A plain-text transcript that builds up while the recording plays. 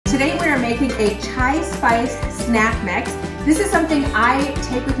making a chai spice snack mix. This is something I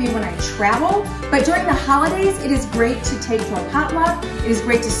take with me when I travel, but during the holidays, it is great to take to a potluck. It is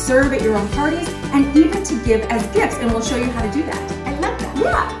great to serve at your own parties and even to give as gifts, and we'll show you how to do that. I love that.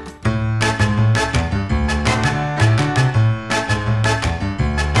 Yeah.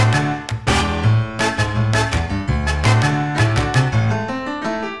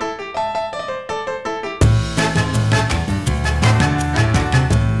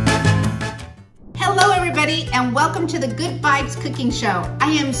 And welcome to the Good Vibes Cooking Show.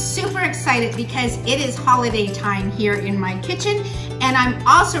 I am super excited because it is holiday time here in my kitchen, and I'm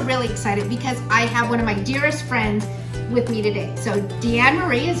also really excited because I have one of my dearest friends with me today. So Deanne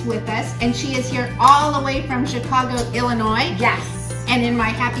Marie is with us, and she is here all the way from Chicago, Illinois. Yes. And in my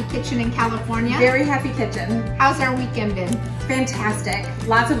happy kitchen in California. Very happy kitchen. How's our weekend been? Fantastic.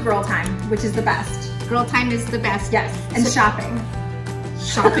 Lots of girl time, which is the best. Girl time is the best. Yes, and shopping.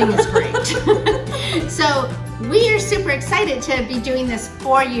 Shopping is great. So we are super excited to be doing this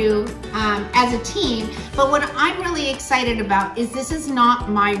for you as a team, but what I'm really excited about is this is not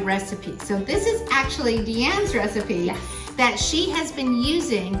my recipe. So this is actually Deanne's recipe. Yes. That she has been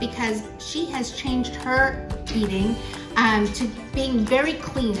using because she has changed her eating to being very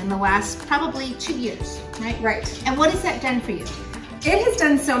clean in the last probably 2 years, right? Right. And what has that done for you? It has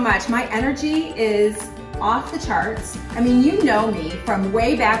done so much. My energy is off the charts. I mean, you know me from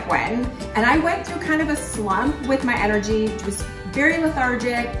way back when, and I went through kind of a slump with my energy. It was very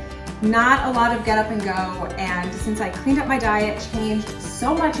lethargic, not a lot of get up and go, and since I cleaned up my diet, changed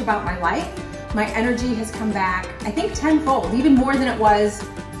so much about my life, my energy has come back, I think tenfold, even more than it was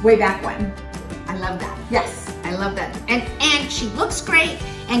way back when. I love that. Yes. I love that. And she looks great,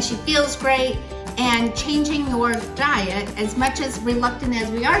 and she feels great, and changing your diet, as much as reluctant as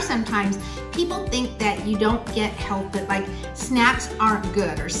we are sometimes, people think that you don't get health, that like snacks aren't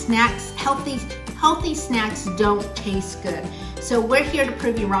good, or snacks, healthy snacks don't taste good. So we're here to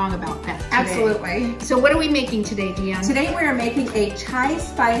prove you wrong about that today. Absolutely. So what are we making today, Deanne? Today we are making a chai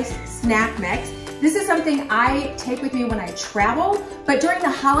spice snack mix. This is something I take with me when I travel, but during the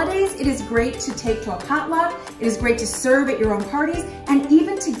holidays, it is great to take to a potluck. It is great to serve at your own parties and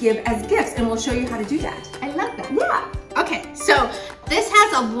even to give as gifts, and we'll show you how to do that. I love that. Yeah. Okay, so this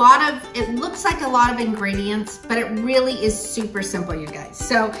has a lot of, it looks like a lot of ingredients, but it really is super simple, you guys.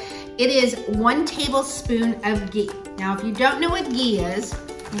 So it is 1 tablespoon of ghee. Now, if you don't know what ghee is,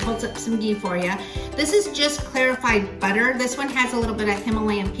 I'll hold up some ghee for you. This is just clarified butter. This one has a little bit of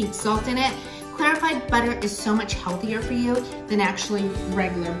Himalayan pink salt in it. Clarified butter is so much healthier for you than actually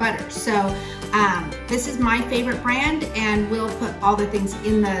regular butter. So this is my favorite brand, and we'll put all the things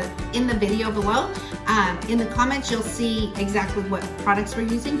in the video below. In the comments, you'll see exactly what products we're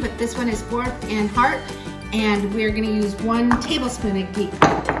using, but this one is 4th and Heart, and we're gonna use 1 tablespoon of ghee.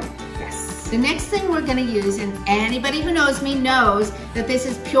 Yes. The next thing we're gonna use, and anybody who knows me knows that this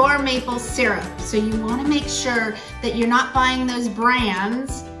is pure maple syrup. So you wanna make sure that you're not buying those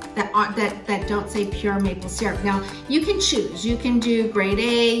brands that don't say pure maple syrup. Now, you can choose. You can do grade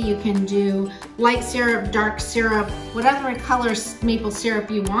A, you can do light syrup, dark syrup, whatever color maple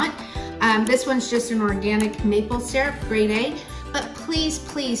syrup you want. This one's just an organic maple syrup, grade A, but please,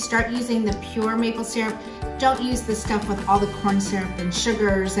 please start using the pure maple syrup. Don't use the stuff with all the corn syrup and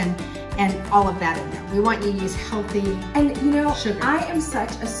sugars and all of that in there. We want you to use healthy And you know, sugar. I am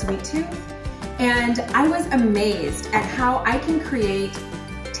such a sweet tooth, and I was amazed at how I can create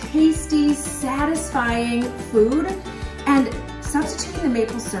tasty, satisfying food, and substituting the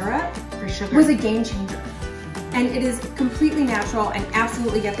maple syrup For sugar. was a game changer. And it is completely natural and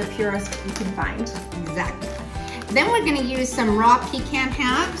absolutely get the purest you can find. Exactly. Then we're gonna use some raw pecan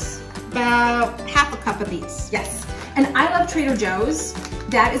halves, about 1/2 cup of these. Yes, and I love Trader Joe's.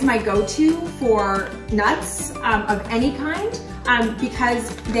 That is my go-to for nuts of any kind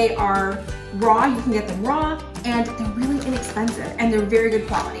because they are raw. You can get them raw, and they're really inexpensive, and they're very good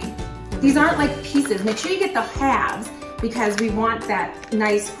quality. These aren't like pieces. Make sure you get the halves because we want that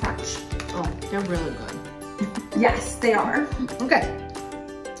nice crunch. Oh, they're really good. Yes, they are. Okay.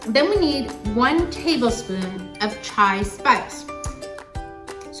 Then we need 1 tablespoon of chai spice.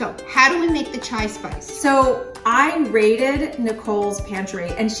 So how do we make the chai spice? So I raided Nicole's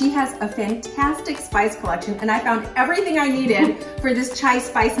pantry, and she has a fantastic spice collection, and I found everything I needed for this chai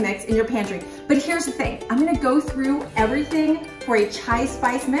spice mix in your pantry. But here's the thing, I'm gonna go through everything for a chai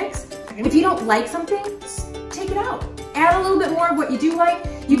spice mix. If you don't like something, just take it out. Add a little bit more of what you do like.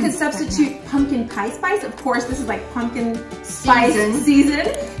 You could substitute pumpkin pie spice. Of course, this is like pumpkin spice season.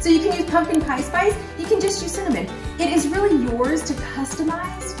 So you can use pumpkin pie spice. You can just use cinnamon. It is really yours to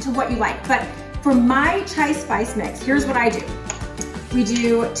customize to what you like. But for my chai spice mix, here's what I do. We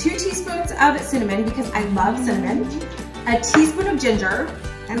do 2 teaspoons of cinnamon because I love cinnamon. A teaspoon of ginger.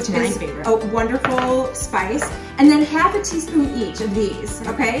 That's my favorite. A wonderful spice. And then half a teaspoon each of these,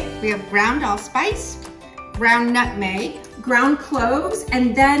 okay? We have ground allspice, ground nutmeg, ground cloves,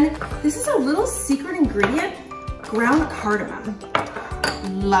 and then this is a little secret ingredient, ground cardamom.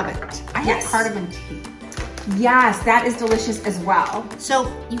 Love it. I have cardamom tea. Yes, that is delicious as well.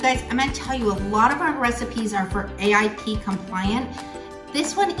 So you guys, I'm gonna tell you a lot of our recipes are for AIP compliant.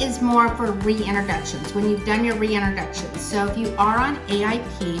 This one is more for reintroductions, when you've done your reintroductions. So if you are on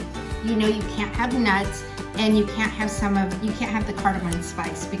AIP, you know you can't have nuts and you can't have you can't have the cardamom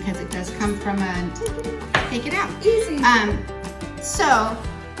spice because it does come from take it out. Easy.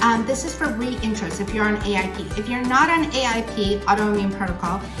 This is for reintros if you're on AIP. If you're not on AIP, autoimmune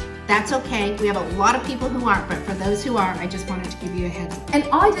protocol, that's okay. We have a lot of people who aren't, but for those who are, I just wanted to give you a heads up. And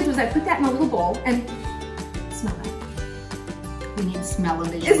all I did was I put that in a little bowl and smell it. We need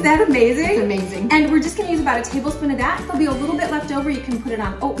smell-o-vision. Is that amazing? It's amazing. And we're just gonna use about a tablespoon of that. There'll be a little bit left over. You can put it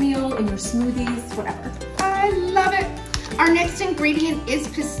on oatmeal, in your smoothies, whatever. I love it. Our next ingredient is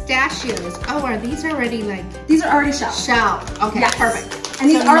pistachios. Oh, are these already like? These are already shelled. Shelled, okay. Yeah, perfect. And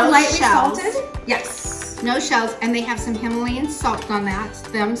these are lightly salted. Yes. No shells, and they have some Himalayan salt on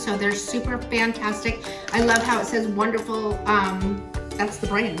them, so they're super fantastic. I love how it says wonderful, that's the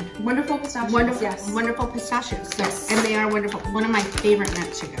brand. Wonderful pistachios. Wonderful, yes. Wonderful pistachios. So, yes. And they are wonderful. One of my favorite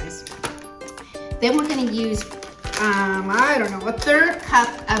nuts, you guys. Then we're gonna use, I don't know, a 1/3 cup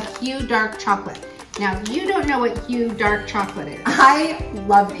of Ghee dark chocolate. Now, if you don't know what Ghee dark chocolate is. I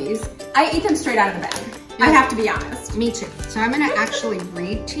love these. I eat them straight out of the bag. I have to be honest. Me too. So I'm gonna actually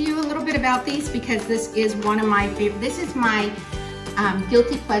read to you a little bit about these because this is one of my favorite, this is my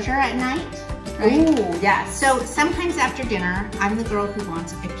guilty pleasure at night. Right? Ooh, yes. So sometimes after dinner, I'm the girl who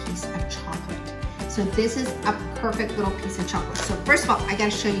wants a piece of chocolate. So this is a perfect little piece of chocolate. So first of all, I gotta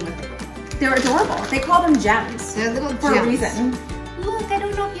show you what they look like. They're adorable. They call them gems. They're little for gems. a reason. Look, I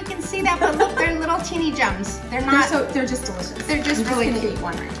don't know if you can see that, but look, they're little teeny gems. They're not. They're just delicious. They're just really gonna cute. eat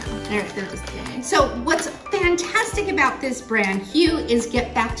one right now. They're just yummy. So what's fantastic about this brand, Ghee, is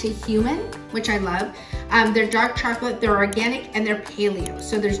Get Back to Human, which I love. They're dark chocolate, they're organic, and they're paleo.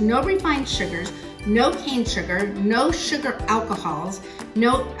 So there's no refined sugars, no cane sugar, no sugar alcohols,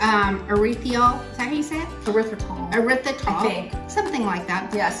 no erythritol, is that how you say it? Erythritol. Erythritol, I think. Something like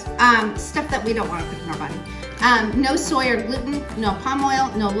that. Yes. Stuff that we don't want to put in our body. No soy or gluten, no palm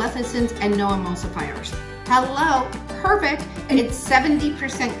oil, no lecithins, and no emulsifiers. Hello, perfect. And it's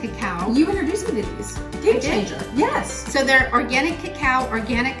 70% cacao. You introduced me to these. Game changer. Yes. So they're organic cacao,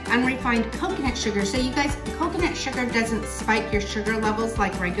 organic unrefined coconut sugar. So you guys, coconut sugar doesn't spike your sugar levels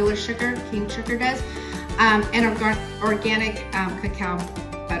like regular sugar, cane sugar does. And organic cacao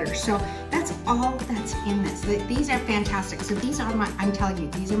butter. So that's all that's in this. These are fantastic. So these are I'm telling you,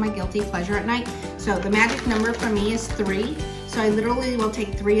 these are my guilty pleasure at night. So the magic number for me is 3. So I literally will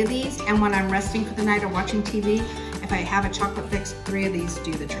take 3 of these, and when I'm resting for the night or watching TV, if I have a chocolate fix, 3 of these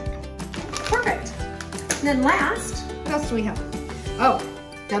do the trick. Perfect. And then last, what else do we have? Oh,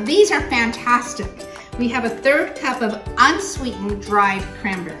 now these are fantastic. We have a 1/3 cup of unsweetened dried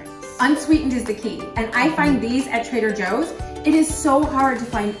cranberries. Unsweetened is the key. And I find these at Trader Joe's. It is so hard to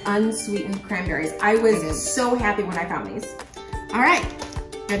find unsweetened cranberries. I was so happy when I found these. All right,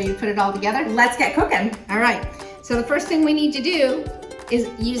 ready to put it all together? Let's get cooking. All right, so the first thing we need to do is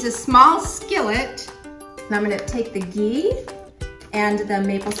use a small skillet. And I'm gonna take the ghee and the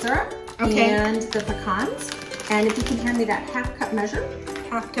maple syrup and the pecans. And if you can hand me that 1/2 cup measure.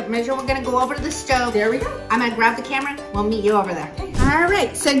 1/2 cup measure, we're gonna go over to the stove. There we go. I'm gonna grab the camera, we'll meet you over there. Okay. All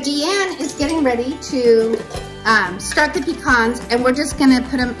right, so Deanne is getting ready to start the pecans, and we're just gonna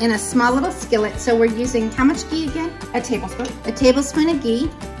put them in a small little skillet. So we're using, how much ghee again? A tablespoon. A tablespoon of ghee.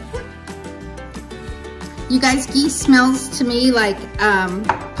 You guys, ghee smells to me like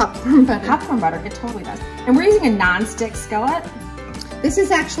popcorn butter. Popcorn butter, it totally does. And we're using a non-stick skillet. This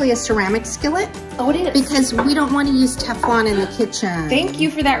is actually a ceramic skillet. Oh, it is. Because we don't want to use Teflon in the kitchen. Thank you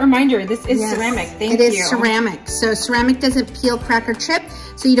for that reminder. This is ceramic. Thank you. It is ceramic. So ceramic doesn't peel, crack, or chip,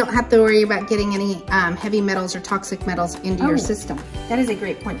 so you don't have to worry about getting any heavy metals or toxic metals into your system. That is a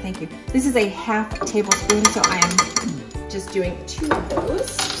great point. Thank you. This is a 1/2 tablespoon, so I am just doing 2 of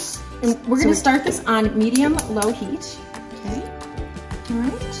those. And we're going to start this on medium-low heat. Okay. All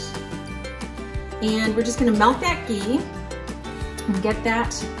right. And we're just going to melt that ghee and get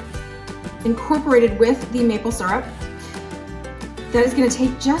that incorporated with the maple syrup. That is going to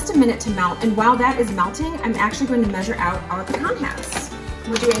take just a minute to melt, and while that is melting, I'm actually going to measure out our pecan halves.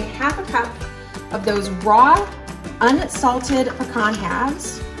 We're doing 1/2 cup of those raw, unsalted pecan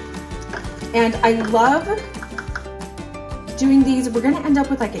halves, and I love doing these, we're gonna end up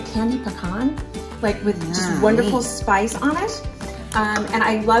with like a candy pecan, like with just wonderful spice on it. And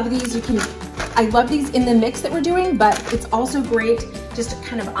I love these. I love these in the mix that we're doing, but it's also great just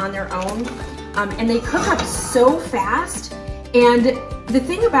kind of on their own. And they cook up so fast. And the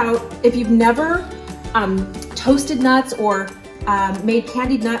thing about, if you've never toasted nuts or made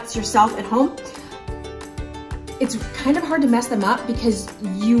candied nuts yourself at home, it's kind of hard to mess them up because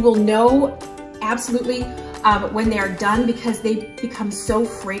you will know absolutely when they are done because they become so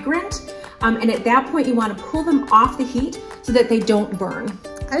fragrant. And at that point, you want to pull them off the heat so that they don't burn.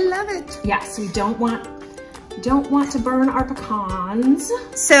 I love it. Yes, we don't want to burn our pecans.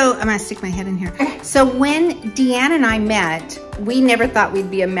 So I'm gonna stick my head in here. So when Deanne and I met, we never thought we'd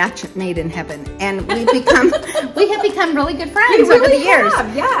be a match made in heaven, and we have become really good friends over the years.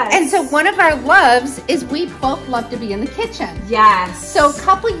 Yes. And so one of our loves is we both love to be in the kitchen. Yes. So a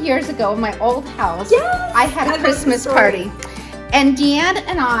couple years ago, in my old house, yes, I had a Christmas party, and Deanne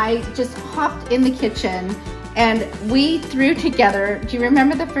and I just hopped in the kitchen and we threw together. Do you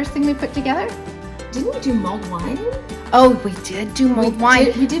remember the first thing we put together? Didn't we do mulled wine? Oh, we did do mulled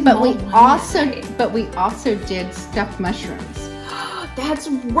wine. We did but mulled wine. But we also did stuffed mushrooms. That's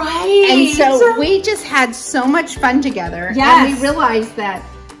right. And so we just had so much fun together. Yes. And we realized that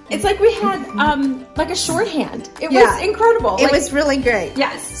it's like we had like a shorthand. It was incredible. It was really great.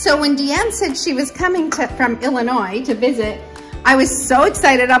 Yes. So when Deanne said she was coming from Illinois to visit, I was so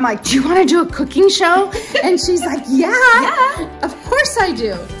excited. I'm like, do you want to do a cooking show? And she's like, yeah, of course I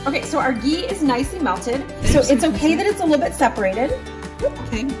do. Okay, so our ghee is nicely melted. So it's okay that it's a little bit separated.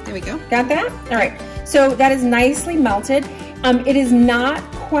 Okay, there we go. Got that? All right, so that is nicely melted. It is not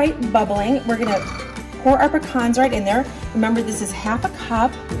quite bubbling. We're gonna pour our pecans right in there. Remember, this is half a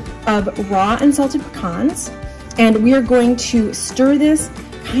cup of raw unsalted pecans. And we are going to stir this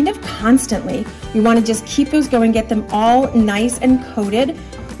kind of constantly. We want to just keep those going, get them all nice and coated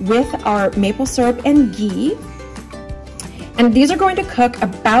with our maple syrup and ghee. And these are going to cook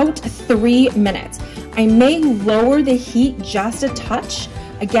about 3 minutes. I may lower the heat just a touch.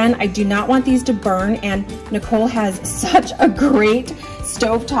 Again, I do not want these to burn, and Nicole has such a great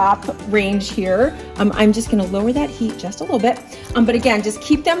stovetop range here. I'm just gonna lower that heat just a little bit. But again, just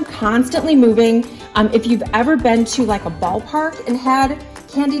keep them constantly moving. If you've ever been to like a ballpark and had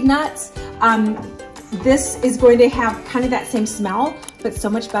candied nuts, this is going to have kind of that same smell, but so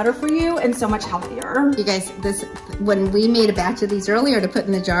much better for you and so much healthier. You guys, when we made a batch of these earlier to put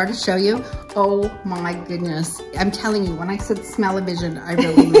in the jar to show you, oh my goodness. I'm telling you, when I said smell-o-vision, I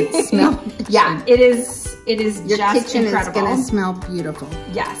really meant smell-o-vision. Yeah, it is Your just kitchen incredible. is gonna smell beautiful.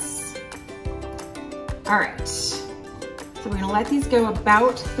 Yes. All right, so we're gonna let these go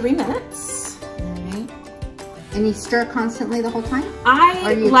about 3 minutes. All right. And you stir constantly the whole time?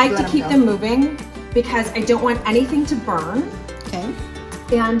 I like to keep them moving because I don't want anything to burn. Okay.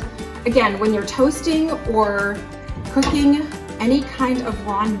 And again, when you're toasting or cooking any kind of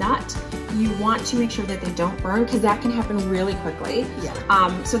raw nut, you want to make sure that they don't burn because that can happen really quickly.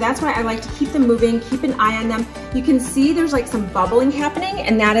 Yeah. So that's why I like to keep them moving, keep an eye on them. You can see there's like some bubbling happening,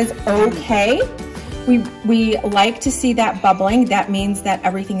 and that is okay. We like to see that bubbling. That means that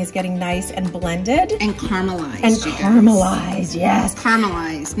everything is getting nice and blended. And caramelized. And caramelized, yes.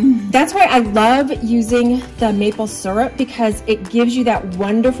 Caramelized. That's why I love using the maple syrup because it gives you that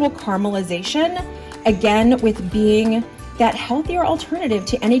wonderful caramelization, again, with being that healthier alternative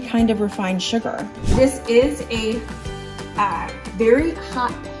to any kind of refined sugar. This is a very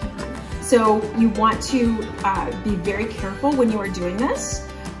hot pan, so you want to be very careful when you are doing this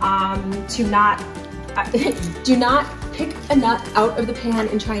to not do not pick a nut out of the pan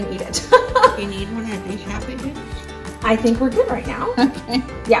and try and eat it. You need one, or do you have it? I think we're good right now. Okay.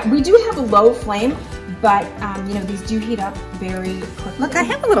 Yeah, we do have a low flame, but you know, these do heat up very quickly. Look, I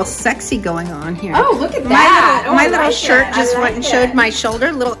have a little sexy going on here. Oh, look at that. My little shirt just went and showed my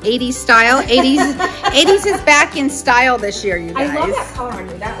shoulder, little 80s style. 80s is back in style this year, you guys. I love that color on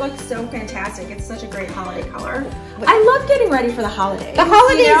you. That looks so fantastic. It's such a great holiday color. I love getting ready for the holidays. The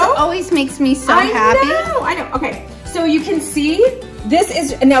holidays always makes me so happy. I know. Okay, so you can see this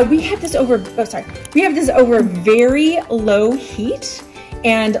is, now we have this over, we have this over very low heat,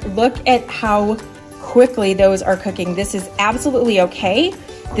 and look at how quickly those are cooking. This is absolutely okay.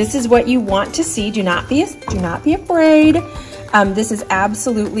 This is what you want to see. Do not be afraid. This is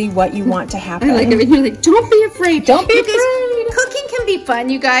absolutely what you want to happen. I like it. You're like, don't be afraid. Don't be afraid. Cooking can be fun,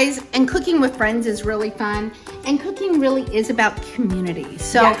 you guys, and cooking with friends is really fun. And cooking really is about community.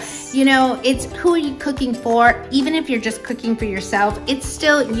 So, you know, it's who are you cooking for? Even if you're just cooking for yourself, it's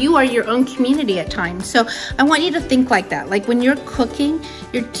still, you are your own community at times. So I want you to think like that. Like when you're cooking,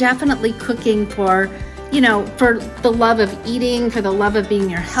 you're definitely cooking for you know, for the love of eating, for the love of being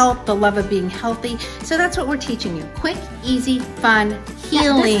your health, the love of being healthy. So that's what we're teaching you. Quick, easy, fun,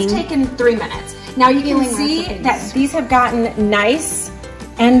 healing. Yeah, this has taken 3 minutes. Now you can see recipes. that these have gotten nice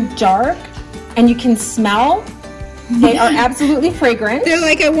and dark, and you can smell. They are absolutely fragrant. They're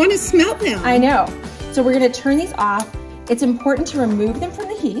like, I want to smell them. I know. So we're going to turn these off. It's important to remove them from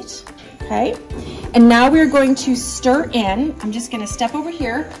the heat, okay? And now we're going to stir in. I'm just going to step over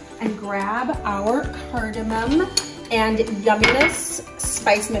here and grab our cardamom and yumminess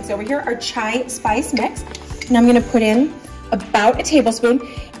spice mix over here, our chai spice mix. And I'm going to put in about a tablespoon.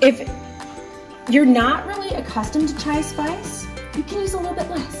 If you're not really accustomed to chai spice, you can use a little bit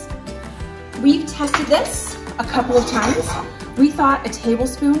less. We've tested this a couple of times. We thought a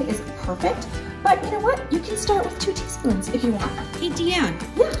tablespoon is perfect, but you know what? You can start with 2 teaspoons if you want. Hey, Deanne.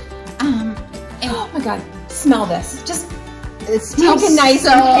 Yeah. Oh my God, smell this. Just It's take a nice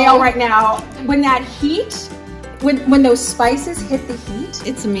inhale right now. When that heat, when those spices hit the heat,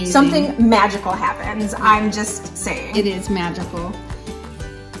 it's amazing. Something magical happens. I'm just saying. It is magical.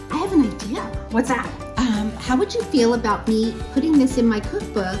 I have an idea. What's that? How would you feel about me putting this in my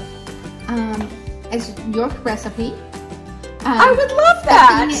cookbook as your recipe? I would love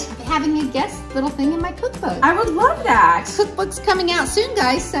that. Having a guest little thing in my cookbook. I would love that. Cookbook's coming out soon,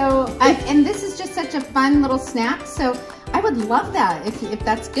 guys. So, and this is just such a fun little snack. So, I would love that if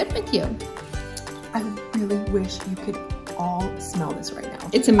that's good with you. I really wish you could all smell this right now.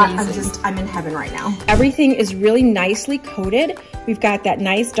 It's amazing. I'm in heaven right now. Everything is really nicely coated. We've got that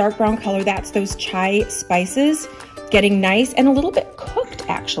nice dark brown color. That's those chai spices getting nice and a little bit cooked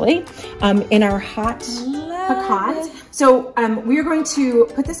actually in our hot pecans. So we're going to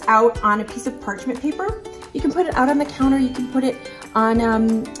put this out on a piece of parchment paper. You can put it out on the counter. You can put it on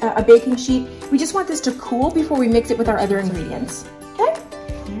a baking sheet. We just want this to cool before we mix it with our other ingredients. Okay?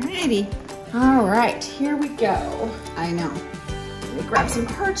 Alrighty. All right, here we go. I know. Let me grab some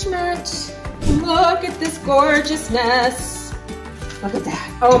parchment. Look at this gorgeousness. Look at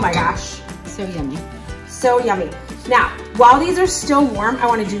that. Oh my gosh. So yummy. So yummy. Now, while these are still warm, I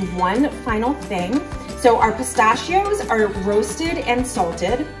want to do one final thing. So our pistachios are roasted and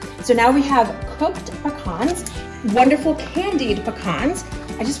salted. So now we have cooked pecans, wonderful candied pecans.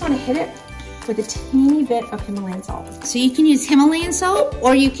 I just want to hit it with a teeny bit of Himalayan salt. So you can use Himalayan salt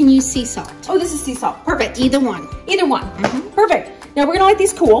or you can use sea salt. Oh, this is sea salt. Perfect. Either one. Either one. Perfect. Now we're gonna let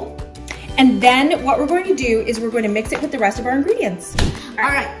these cool. And then what we're going to do is we're going to mix it with the rest of our ingredients. All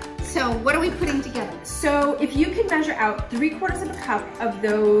right. So what are we putting together? So if you can measure out 3/4 of a cup of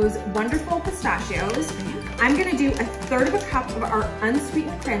those wonderful pistachios, I'm gonna do 1/3 of a cup of our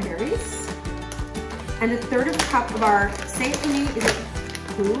unsweetened cranberries and 1/3 of a cup of our, say it for me, is it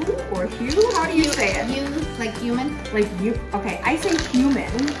Hue or Hue? How do you say it? Hue, like human? Like you, okay, I say human,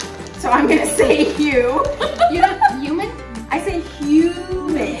 so I'm gonna say Hue. You know, human? I say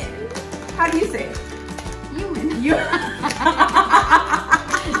human. How do you say it? Human. You.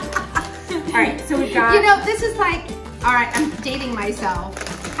 All right, so we got. You know, this is like, all right, I'm dating myself.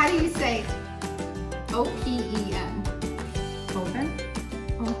 How do you say O-P-E-N? Open.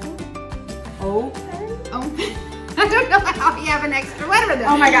 Open? Open. Open. I don't know how you have an extra letter there.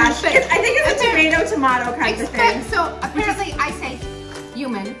 Oh my gosh. I think it's a tomato kind of thing. So apparently I say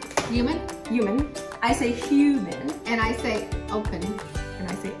human. Human? Human. I say human. And I say open. And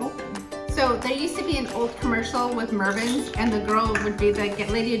I say open. So there used to be an old commercial with Mervin's, and the girl would be like,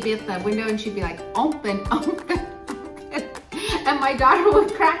 lady would be at the window and she'd be like, open, open, open. And my daughter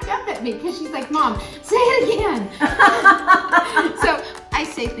would crack up at me because she's like, Mom, say it again. So I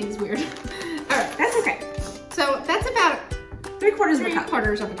say things weird. All right, that's okay. So that's about 3/4 of a cup.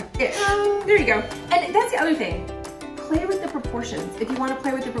 3/4 of a cup. There you go. And that's the other thing. Play with the proportions. If you want to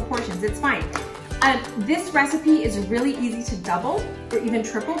play with the proportions, it's fine. This recipe is really easy to double or even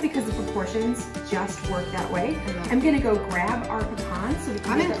triple because the proportions just work that way. I'm gonna go grab our pecans so we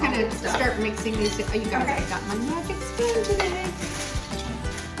can. I'm gonna kind of start mixing these. Oh, you guys, I got my magic spoon today.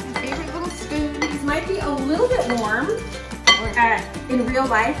 My favorite little spoon. These might be a little bit warm. In real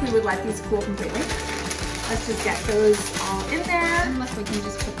life, we would let these cool completely. Let's just get those all in there. Unless we can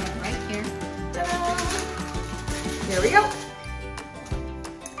just put that right here. There we go.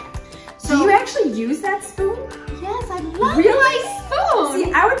 So do you actually use that spoon? Yes, I love my spoon.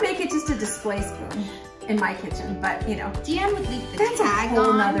 See, I would make it just a display spoon in my kitchen, but you know. Deanne would leave the that's tag a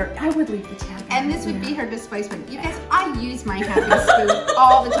whole on. I would leave the tag on. And this would be her display spoon. You guys, I use my happy spoon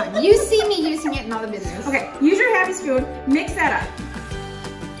all the time. You see me using it in all the videos. Okay, use your happy spoon, mix that up.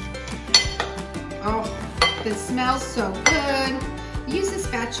 Oh, this smells so good. use the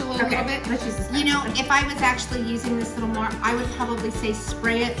spatula a little bit. Let's use the spatula. You know, if I was actually using this a little more, I would probably say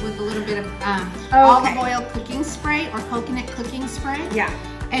spray it with a little bit of olive oil cooking spray or coconut cooking spray. Yeah.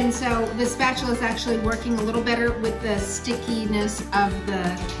 And so the spatula is actually working a little better with the stickiness of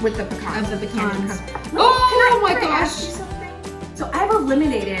the pecans. Oh my gosh! So I've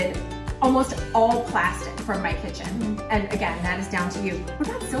eliminated almost all plastic from my kitchen, and again, that is down to you. What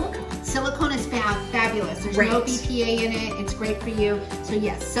about silicone? Silicone is fabulous. There's no BPA in it. It's great for you. So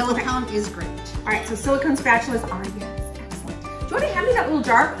yes, silicone is great. All right, so silicone spatulas are excellent. Do you want to hand me that little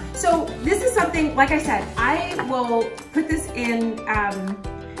jar? So this is something, like I said, I will put this in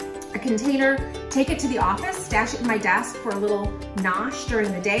a container, take it to the office, stash it in my desk for a little nosh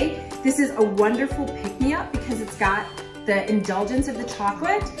during the day. This is a wonderful pick-me-up because it's got the indulgence of the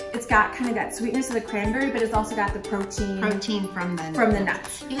chocolate. It's got kind of that sweetness of the cranberry, but it's also got the protein from the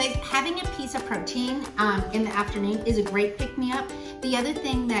nuts. You guys, having a piece of protein in the afternoon is a great pick-me-up. The other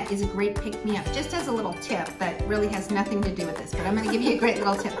thing that is a great pick-me-up, just as a little tip that really has nothing to do with this, but I'm gonna give you a great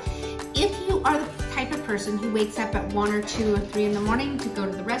little tip. If you are the type of person who wakes up at 1 or 2 or 3 in the morning to go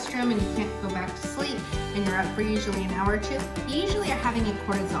to the restroom and you can't go back to sleep and you're up for usually an hour or 2, you usually are having a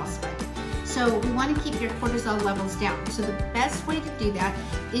cortisol spike. So we want to keep your cortisol levels down. So the best way to do that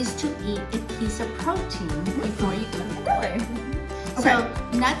is to eat a piece of protein before you go to bed. Really? So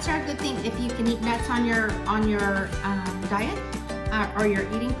nuts are a good thing if you can eat nuts on your diet or your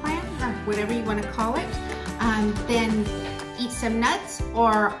eating plan or whatever you want to call it. Then eat some nuts,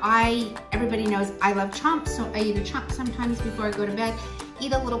 or everybody knows I love chomps, so I eat a chomp sometimes before I go to bed.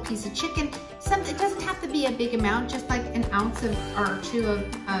 Eat a little piece of chicken. It doesn't have to be a big amount, just like an ounce or 2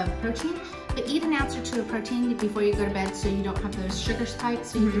 of protein, but eat an ounce or 2 of protein before you go to bed so you don't have those sugar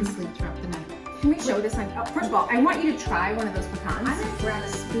spikes so you can sleep throughout the night. Can we show this? First of all, I want you to try one of those pecans. I'm gonna grab a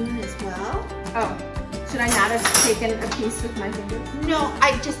spoon as well. Oh, should I not have taken a piece with my fingers? No,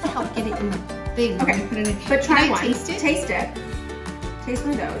 just to help get it in the thing. Okay, put it in. But try one. Taste it. Taste it. Taste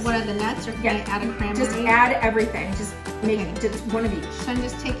one of those. One of the nuts, or can I add a cranberry? Just add everything. Just make just one of each. So I'm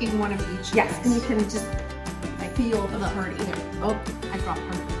just taking one of each. Yes, and you can just feel the party. Oh, I dropped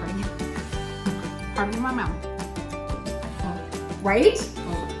part of the party. Part of my mouth. Oh. Right?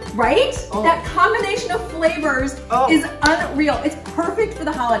 Oh. Right? Oh. That combination of flavors is unreal. It's perfect for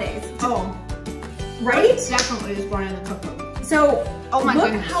the holidays. Right? It definitely is one in the cookbook. So, look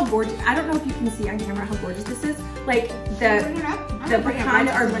goodness. How gorgeous. I don't know if you can see on camera how gorgeous this is. Like the pecans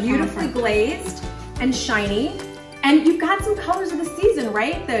are beautifully glazed and shiny. And you've got some colors of the season,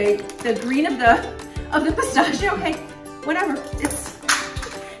 right? The green of the pistachio. Okay, whatever.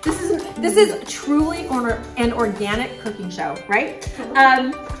 This is truly an organic cooking show, right?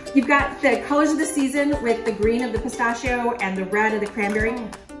 You've got the colors of the season with the green of the pistachio and the red of the cranberry.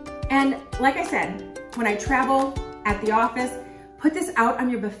 And like I said, when I travel at the office, put this out on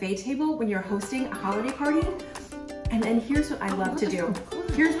your buffet table when you're hosting a holiday party. And then here's what I love to do.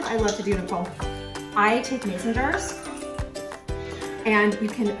 Here's what I love to do, Nicole. I take mason jars, and you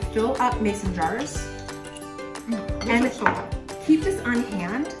can fill up mason jars and keep this on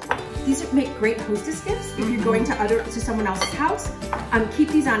hand. These make great hostess gifts if you're going to someone else's house. Keep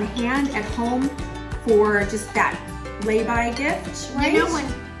these on hand at home for just that lay-by gift, right? You know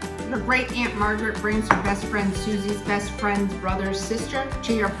when your great Aunt Margaret brings her best friend Susie's best friend's brother's sister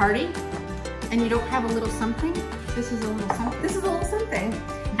to your party, and you don't have a little something? This is a little something. This is a little something.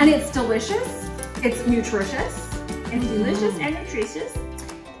 And it's delicious, it's nutritious, and delicious and nutritious,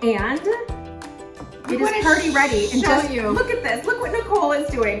 and it is party ready. And just look at this. Look what Nicole is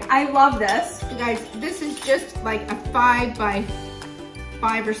doing. I love this. You guys, this is just like a 5 by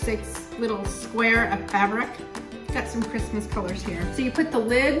 5 or 6 little square of fabric. Got some Christmas colors here. So you put the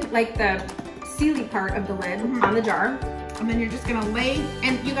lid, like the sealy part of the lid, on the jar. And then you're just gonna lay,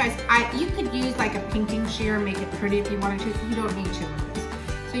 and you guys, you could use like a pinking shear and make it pretty if you wanted to. You don't need to with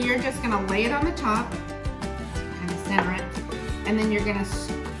this. So you're just gonna lay it on the top, kind of center it, and then you're gonna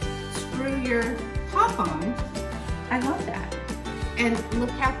screw your top on. I love that. And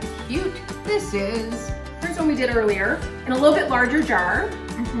look how cute this is. Here's one we did earlier, in a little bit larger jar.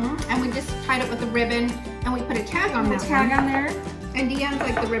 And we just tied it with a ribbon, and we put a tag on that tag on there. And Deanne's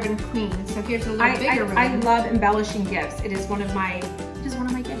like the ribbon queen, so here's a little bigger ribbon. I love embellishing gifts. It is one of my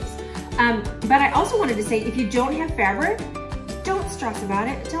gifts. But I also wanted to say, if you don't have fabric, don't stress about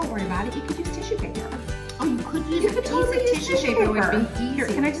it. Don't worry about it. You could use tissue paper. Oh, you could use a piece of tissue paper. Would be easy. Here,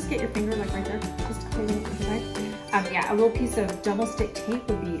 can I just get your finger like right there? Just yeah, a little piece of double stick tape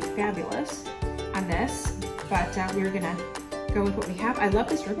would be fabulous on this. But we're gonna go with what we have. I love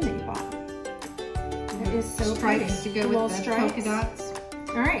this ribbon that you bought. It is so pretty. To go with the polka dots.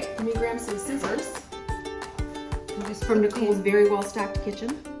 All right, let me grab some scissors. Just from Nicole's very well-stocked kitchen.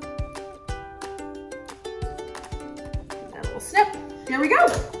 That little snip. There we go.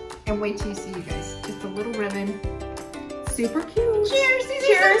 And wait till you see, you guys. Just a little ribbon. Super cute. Cheers.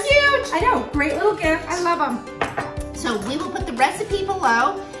 These are so cute. I know. Great little gift. I love them. So we will put the recipe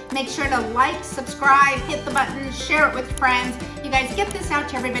below. Make sure to like, subscribe, hit the button, share it with friends. You guys, get this out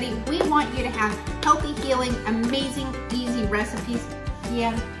to everybody. We want you to have healthy, healing, amazing, easy recipes.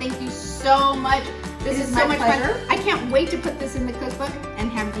 Yeah, thank you so much. This is so much fun. I can't wait to put this in the cookbook and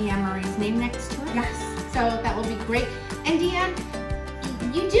have Deanne Marie's name next to it. Yes. So that will be great. And Deanne,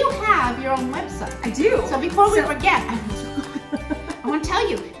 you do have your own website. I do. So before we forget, I want to tell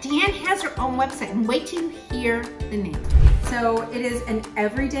you, Deanne has her own website, and wait till you hear the name. So it is an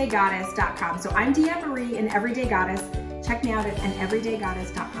everydaygoddess.com. So I'm Deanne Marie, an Everyday Goddess. Check me out at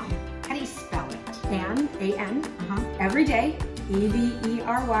aneverydaygoddess.com. How do you spell it? A-N, everyday,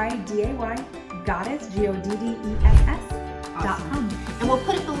 E-V-E-R-Y-D-A-Y, goddess, G-O-D-D-E-S-S.com. Awesome. And we'll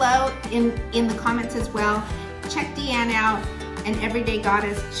put it below in the comments as well. Check Deanne out, an Everyday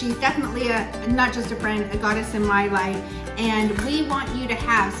Goddess. She's definitely not just a friend, a goddess in my life. And we want you to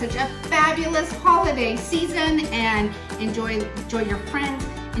have such a fabulous holiday season and enjoy your friends,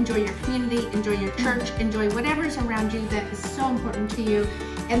 enjoy your community, enjoy your church, enjoy whatever's around you that is so important to you.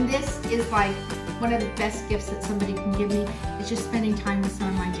 And this is like one of the best gifts that somebody can give me, is just spending time with some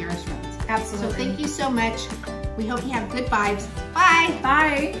of my dearest friends. Absolutely. So thank you so much. We hope you have good vibes. Bye.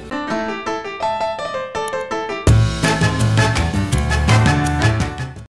 Bye.